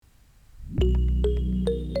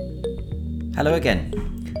Hello again.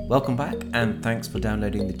 Welcome back and thanks for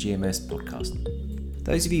downloading the GMS podcast.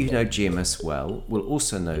 Those of you who know GMS well will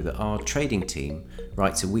also know that our trading team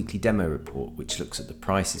writes a weekly demo report which looks at the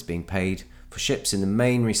prices being paid for ships in the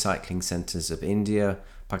main recycling centres of India,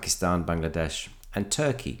 Pakistan, Bangladesh and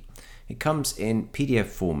Turkey. It comes in PDF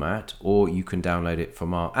format or you can download it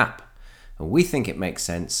from our app. And we think it makes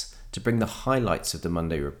sense to bring the highlights of the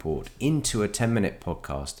Monday report into a 10-minute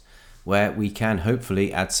podcast where we can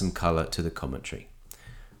hopefully add some colour to the commentary.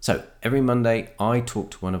 So every Monday I talk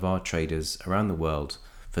to one of our traders around the world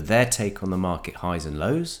for their take on the market highs and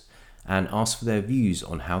lows and ask for their views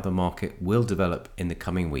on how the market will develop in the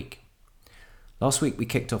coming week. Last week we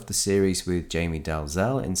kicked off the series with Jamie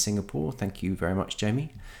Dalzell in Singapore. Thank you very much,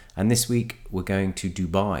 Jamie. And this week we're going to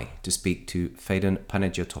Dubai to speak to Faidon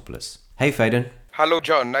Panagiotopoulos. Hey Faidon. Hello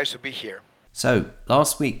John, nice to be here. So,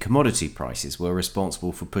 last week commodity prices were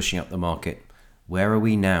responsible for pushing up the market. Where are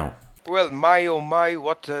we now? Well, my oh my,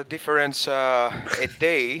 what a difference a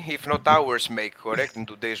day, if not hours, make, correct, in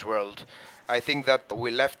today's world. I think that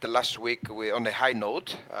we left last week on a high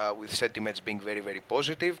note, with sentiments being very, very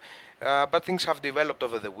positive. But things have developed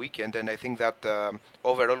over the weekend, and I think that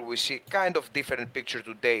overall we see kind of different picture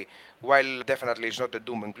today. While definitely it's not a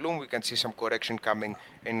doom and gloom, we can see some correction coming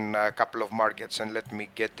in a couple of markets. And let me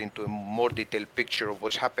get into a more detailed picture of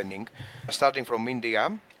what's happening. Starting from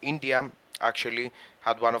India. India actually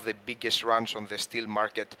had one of the biggest runs on the steel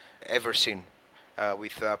market ever seen.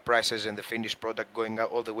 With prices and the finished product going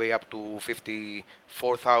all the way up to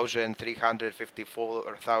 54,300,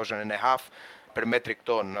 54,000 and a half per metric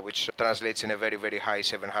ton, which translates in a very, very high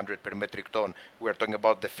 700 per metric ton. We're talking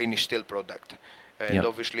about the finished steel product. And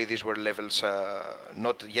obviously these were levels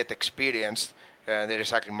not yet experienced in the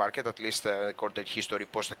recycling market, at least according to history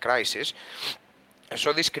post the crisis.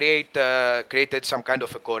 So this created some kind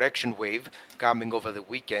of a correction wave coming over the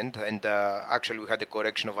weekend, and actually we had a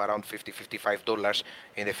correction of around $50-$55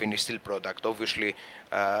 in the finished steel product. Obviously,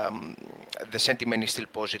 the sentiment is still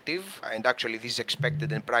positive, and actually this is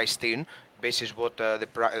expected and priced in basis what the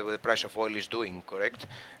price of oil is doing, correct?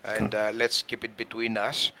 And let's keep it between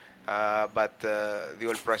us. But the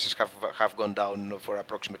oil prices have gone down for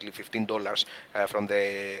approximately $15 from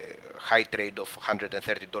the high trade of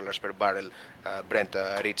 $130 per barrel Brent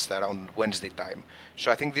reached around Wednesday time.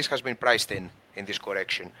 So I think this has been priced in this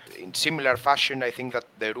correction. In similar fashion, I think that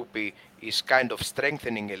the rupee is kind of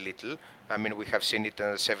strengthening a little. I mean, we have seen it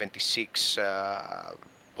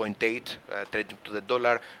 76.8 trading to the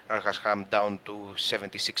dollar, has come down to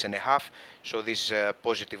 76.5. So this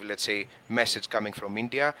positive, let's say, message coming from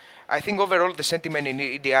India. I think overall the sentiment in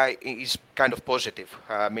India is kind of positive.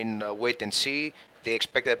 I mean, wait and see. They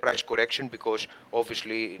expect a price correction because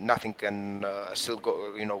obviously nothing can still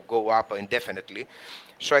go up indefinitely.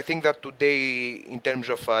 So I think that today, in terms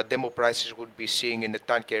of demo prices, would be seeing in the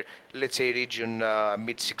tanker, let's say region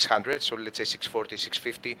mid 600, so let's say 640,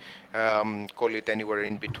 650, call it anywhere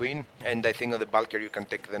in between. And I think on the bulker you can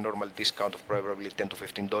take the normal discount of probably $10 to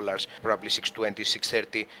 $15, probably 620,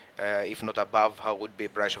 630, if not above, how would be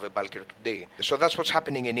the price of a bulker today. So that's what's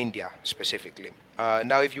happening in India specifically.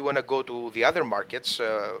 Now, if you want to go to the other markets,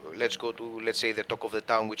 let's go to, let's say, the talk of the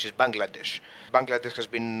town, which is Bangladesh. Bangladesh has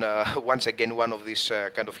been once again one of these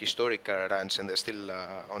kind of historic runs and still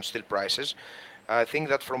on steel prices. I think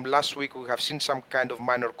that from last week we have seen some kind of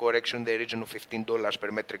minor correction in the region of $15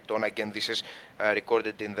 per metric ton. Again, this is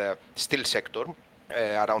recorded in the steel sector,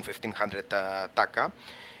 around 1500 taka.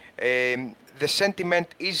 The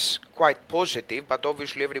sentiment is quite positive, but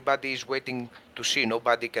obviously everybody is waiting to see.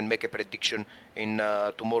 Nobody can make a prediction in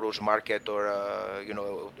tomorrow's market or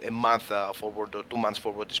a month forward or 2 months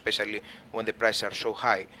forward, especially when the prices are so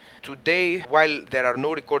high. Today, while there are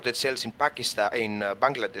no recorded sales in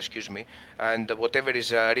Bangladesh, and whatever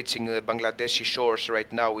is reaching the Bangladeshi shores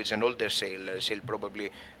right now is an older sale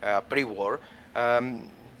probably pre-war.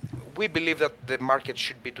 We believe that the market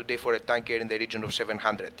should be today for a tanker in the region of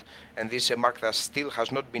 700, and this is a mark that still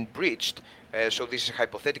has not been breached. So this is a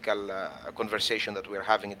hypothetical conversation that we are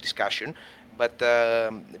having, a discussion. But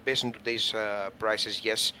based on today's prices,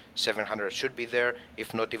 yes, 700 should be there,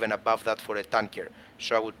 if not even above that for a tanker.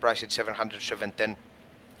 So I would price it 700, 710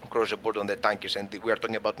 across the board on the tankers, and we are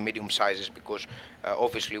talking about medium sizes because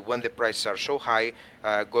obviously when the prices are so high,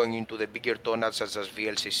 going into the bigger tonnage such as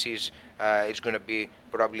VLCCs, it's going to be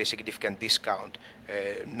probably a significant discount.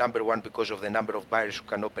 Number one, because of the number of buyers who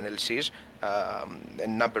can open LCs,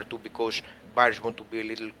 And number two, because buyers want to be a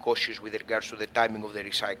little cautious with regards to the timing of the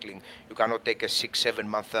recycling. You cannot take a 6-7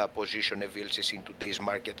 month position of VLCC in today's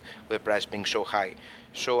market with the price being so high.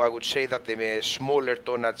 So I would say that the smaller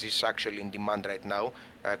tonnage is actually in demand right now.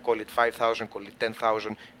 Call it 5,000, call it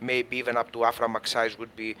 10,000, maybe even up to Aframax size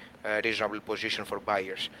would be a reasonable position for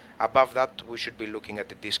buyers. Above that, we should be looking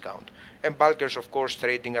at a discount. And bulkers, of course,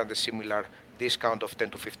 trading at a similar discount of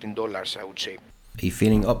 $10 to $15, I would say. Are you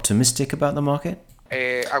feeling optimistic about the market?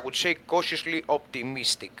 I would say cautiously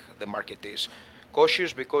optimistic the market is.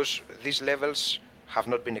 Cautious because these levels have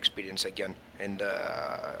not been experienced again in the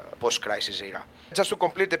post-crisis era. Just to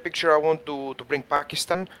complete the picture, I want to bring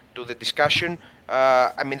Pakistan to the discussion.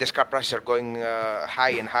 I mean, the scrap prices are going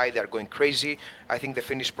high and high. They are going crazy. I think the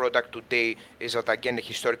finished product today is at, again, a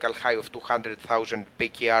historical high of 200,000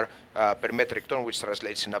 PKR per metric ton, which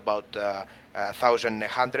translates in about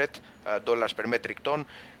 $1,100 per metric ton.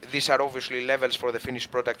 These are obviously levels for the finished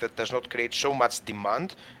product that does not create so much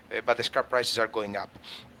demand, but the scrap prices are going up.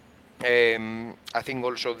 I think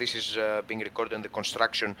also this is being recorded in the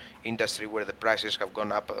construction industry where the prices have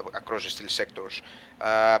gone up across the steel sectors.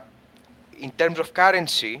 In terms of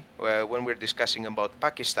currency, when we're discussing about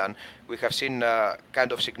Pakistan, we have seen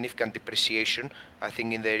kind of significant depreciation, I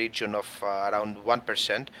think in the region of around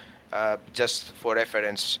 1%. Just for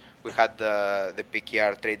reference, we had the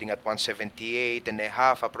PKR trading at 178 and a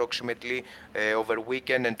half approximately over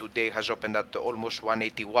weekend, and today has opened at almost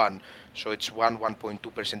 181. So it's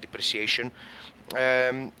 1.2% depreciation.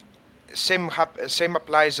 Same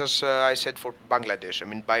applies as I said for Bangladesh. I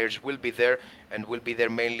mean, buyers will be there and will be there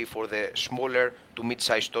mainly for the smaller to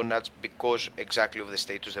mid-sized tonnage because exactly of the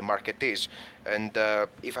status the market is. And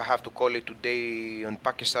if I have to call it today on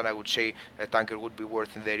Pakistan, I would say a tanker would be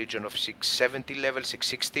worth in the region of 670 level,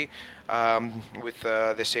 660, with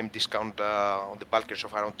the same discount on the bulkers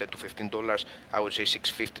of around $10 to $15. I would say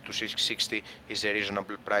 650 to 660 is a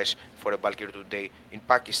reasonable price for a bulker today in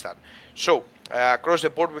Pakistan. So across the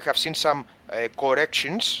board, we have seen some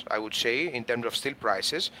corrections, I would say, in terms of steel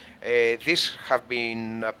prices. These have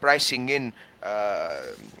been pricing in,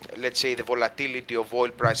 let's say, the volatility of oil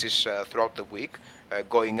prices throughout the week,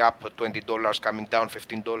 going up $20, coming down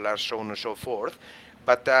 $15, so on and so forth.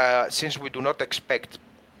 But since we do not expect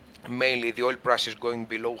mainly the oil prices going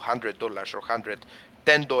below $100 or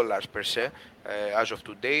 $110 per se, as of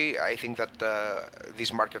today, I think that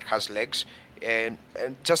this market has legs. And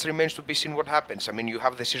just remains to be seen what happens. I mean, you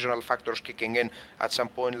have the seasonal factors kicking in at some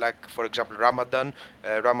point, like, for example, Ramadan.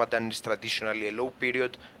 Ramadan is traditionally a low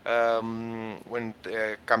period when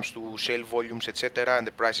it comes to sale volumes, etc., and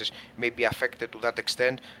the prices may be affected to that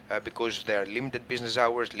extent because there are limited business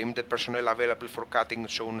hours, limited personnel available for cutting,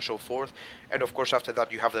 so on and so forth. And of course, after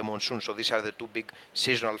that, you have the monsoon. So these are the two big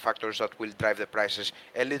seasonal factors that will drive the prices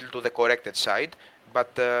a little to the corrected side.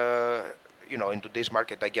 But in today's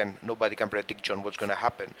market, again, nobody can predict, John, what's going to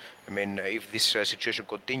happen. I mean, if this situation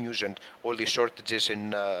continues and all these shortages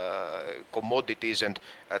in commodities and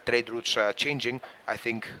trade routes changing, I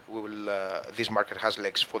think this market has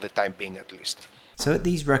legs for the time being, at least. So at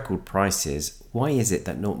these record prices, why is it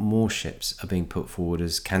that not more ships are being put forward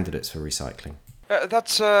as candidates for recycling?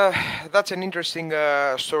 That's an interesting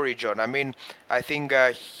story, John. I mean, I think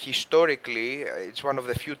historically it's one of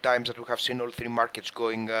the few times that we have seen all three markets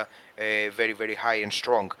going very, very high and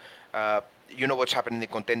strong. You know what's happening in the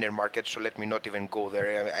container market, so let me not even go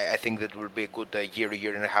there. I think that will be a good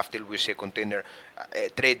year and a half till we see container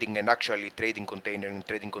trading and actually trading container and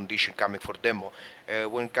trading condition coming for demo.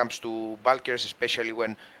 When it comes to bulkers, especially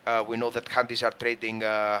when we know that handies are trading,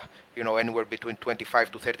 anywhere between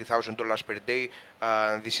 $25,000 to $30,000 per day.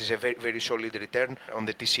 This is a very, very solid return on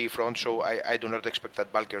the TCE front, so I do not expect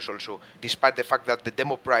that bulkers also, despite the fact that the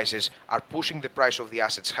demo prices are pushing the price of the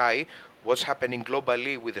assets high. What's happening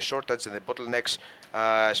globally with the shortage and the bottlenecks,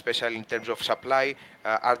 especially in terms of supply,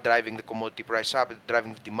 are driving the commodity price up,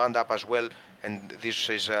 driving the demand up as well. And this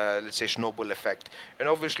is, let's say, snowball effect. And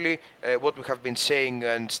obviously, what we have been saying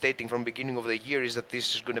and stating from the beginning of the year is that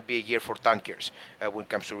this is going to be a year for tankers when it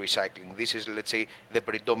comes to recycling. This is, let's say, the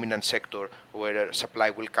predominant sector where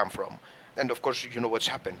supply will come from. And of course, you know what's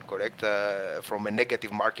happened, correct? From a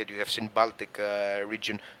negative market, you have seen Baltic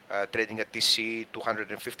region trading at TC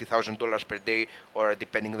 $250,000 per day, or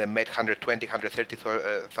depending on the Met, $120,000,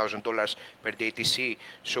 $130,000 per day TC.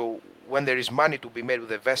 So when there is money to be made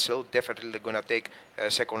with a vessel, definitely they're going to take a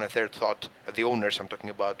second and third thought, the owners I'm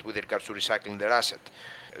talking about, with regards to recycling their asset.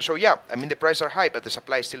 So yeah, I mean the prices are high, but the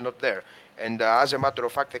supply is still not there. And as a matter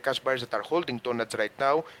of fact, the cash buyers that are holding tonnage right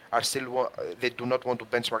now are still they do not want to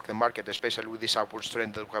benchmark the market, especially with this upward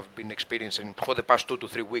trend that we have been experiencing for the past 2 to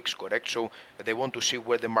 3 weeks, correct? So they want to see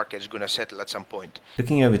where the market is going to settle at some point.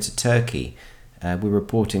 Looking over to Turkey, we're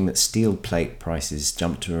reporting that steel plate prices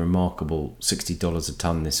jumped to a remarkable $60 a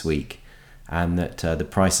tonne this week, and that the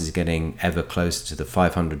price is getting ever closer to the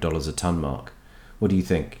 $500 a tonne mark. What do you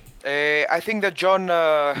think? I think that John,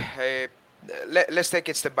 let's take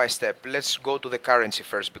it step by step. Let's go to the currency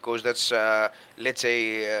first because that's, let's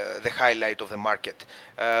say, the highlight of the market.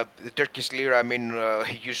 The Turkish lira, I mean,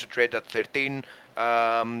 used to trade at 13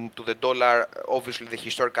 to the dollar. Obviously, the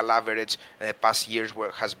historical average past years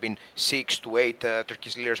has been 6 to 8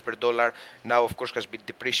 Turkish liras per dollar. Now, of course, has been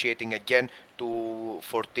depreciating again to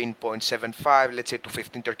 14.75, let's say to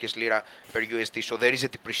 15 Turkish lira per USD. So there is a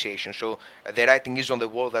depreciation. So the writing is on the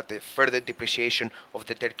wall that the further depreciation of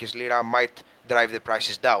the Turkish lira might drive the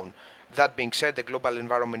prices down. That being said, the global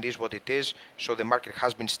environment is what it is, so the market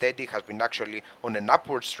has been steady, has been actually on an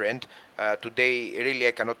upward trend. Today, really,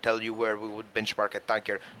 I cannot tell you where we would benchmark a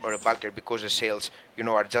tanker or a bulker because the sales,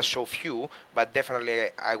 are just so few. But definitely,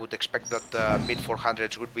 I would expect that mid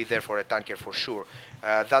 400s would be there for a tanker for sure.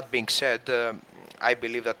 That being said, I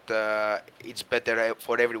believe that it's better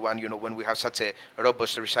for everyone, when we have such a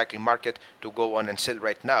robust recycling market to go on and sell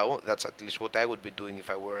right now. That's at least what I would be doing if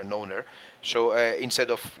I were an owner. So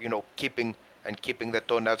instead of, keeping the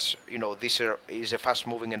tonnage, this is a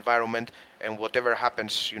fast-moving environment, and whatever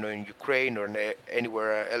happens, in Ukraine or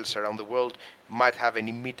anywhere else around the world might have an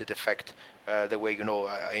immediate effect the way,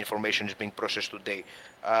 information is being processed today.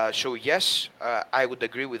 So yes, I would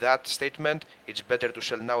agree with that statement. It's better to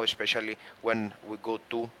sell now, especially when we go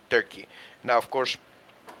to Turkey. Now, of course,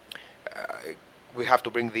 we have to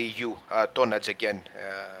bring the EU tonnage again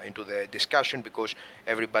into the discussion because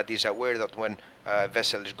everybody is aware that when a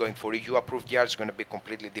vessel is going for EU approved yards, it's going to be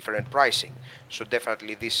completely different pricing. So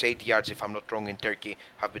definitely these 8 yards, if I'm not wrong, in Turkey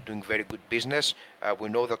have been doing very good business. We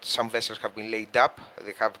know that some vessels have been laid up.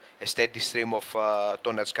 They have a steady stream of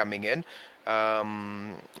tonnage coming in.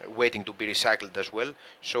 Waiting to be recycled as well.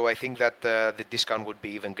 So I think that the discount would be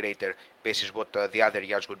even greater basis what the other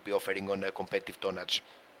yards would be offering on a competitive tonnage.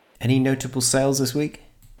 Any notable sales this week?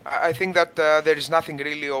 I think that there is nothing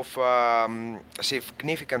really of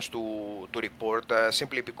significance to report,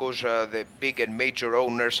 simply because the big and major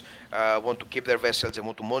owners want to keep their vessels, they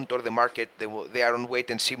want to monitor the market, they are on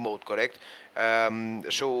wait and see mode, correct?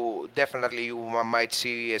 So definitely you might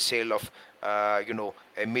see a sale of a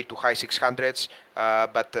mid to high 600s,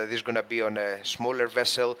 but this is going to be on a smaller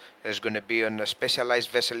vessel, there's going to be on a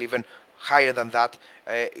specialized vessel even higher than that.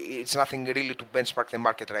 It's nothing really to benchmark the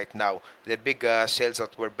market right now. The big sales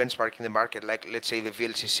that were benchmarking the market, like let's say the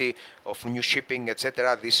VLCC of new shipping,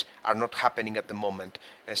 etc., these are not happening at the moment,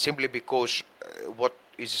 simply because what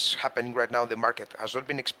is happening right now in the market has not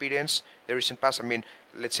been experienced in the recent past. I mean,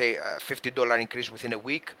 let's say a $50 increase within a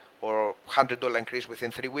week or $100 increase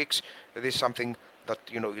within 3 weeks. This is something that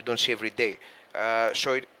you don't see every day.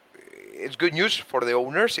 So it's good news for the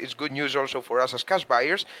owners. It's good news also for us as cash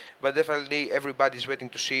buyers. But definitely everybody's waiting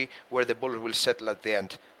to see where the ball will settle at the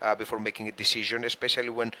end before making a decision, especially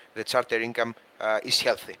when the charter income is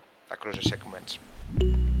healthy across the segments.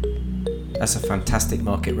 That's a fantastic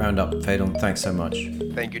market roundup, Faidon. Thanks so much.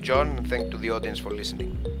 Thank you, John, and thank to the audience for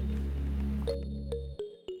listening.